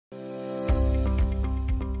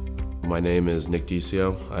My name is Nick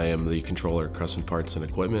Decio. I am the controller at Crescent Parts and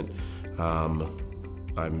Equipment. I'm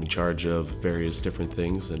in charge of various different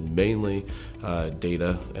things, and mainly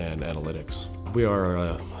data and analytics. We are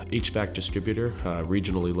a HVAC distributor,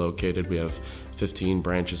 regionally located. We have 15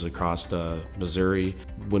 branches across Missouri.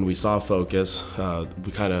 When we saw Focus,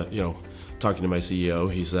 we kind of, talking to my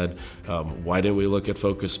CEO, he said, why didn't we look at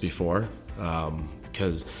Focus before?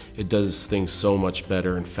 Because it does things so much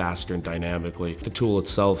better and faster and dynamically. The tool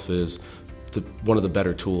itself is one of the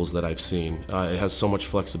better tools that I've seen. It has so much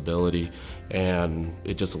flexibility, and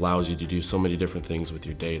it just allows you to do so many different things with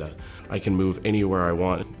your data. I can move anywhere I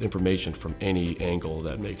want information from any angle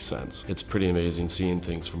that makes sense. It's pretty amazing seeing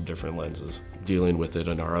things from different lenses. Dealing with it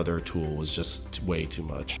in our other tool was just way too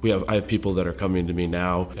much. I have people that are coming to me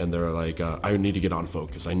now and they're like, I need to get on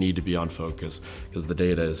Focus. I need to be on Focus because the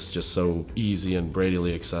data is just so easy and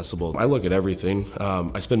readily accessible. I look at everything.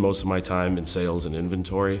 I spend most of my time in sales and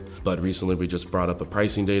inventory, but recently we just brought up a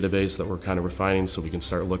pricing database that we're kind of refining so we can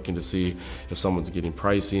start looking to see if someone's getting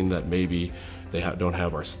pricing that maybe they don't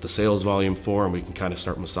have the sales volume for, and we can kind of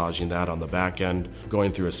start massaging that on the back end.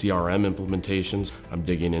 Going through a CRM implementations, I'm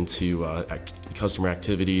digging into customer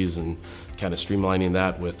activities and kind of streamlining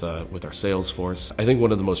that with our sales force. I think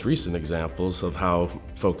one of the most recent examples of how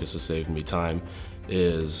Focus has saved me time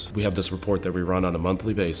is we have this report that we run on a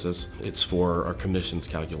monthly basis. It's for our commissions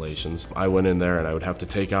calculations. I went in there and I would have to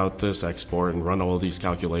take out this export and run all of these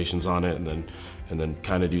calculations on it, and then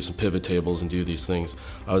kind of do some pivot tables and do these things.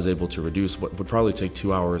 I was able to reduce what would probably take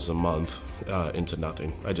 2 hours a month into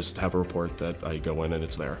nothing. I just have a report that I go in and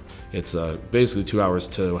it's there. It's basically 2 hours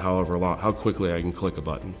to however long, how quickly I can click a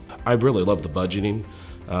button. I really love the budgeting.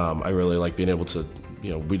 I really like being able to,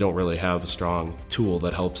 we don't really have a strong tool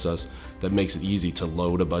that helps us, that makes it easy to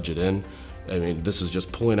load a budget in. I mean, this is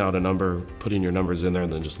just pulling out a number, putting your numbers in there,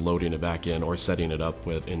 and then just loading it back in or setting it up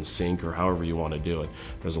in sync or however you want to do it.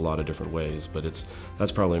 There's a lot of different ways, but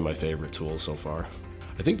that's probably my favorite tool so far.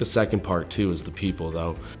 I think the second part too is the people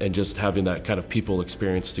though, and just having that kind of people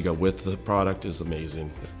experience to go with the product is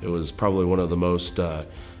amazing. It was probably one of the most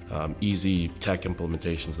easy tech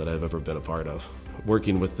implementations that I've ever been a part of.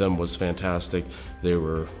 Working with them was fantastic. They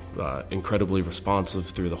were incredibly responsive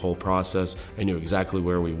through the whole process. I knew exactly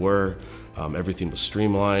where we were. Everything was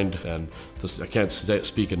streamlined, and I can't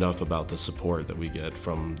speak enough about the support that we get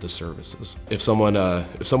from the services. If someone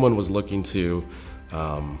was looking to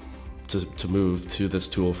move to this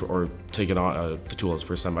tool or take it on the tool as the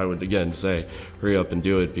first time, I would again say hurry up and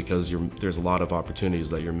do it, because there's a lot of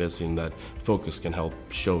opportunities that you're missing that Focus can help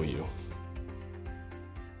show you.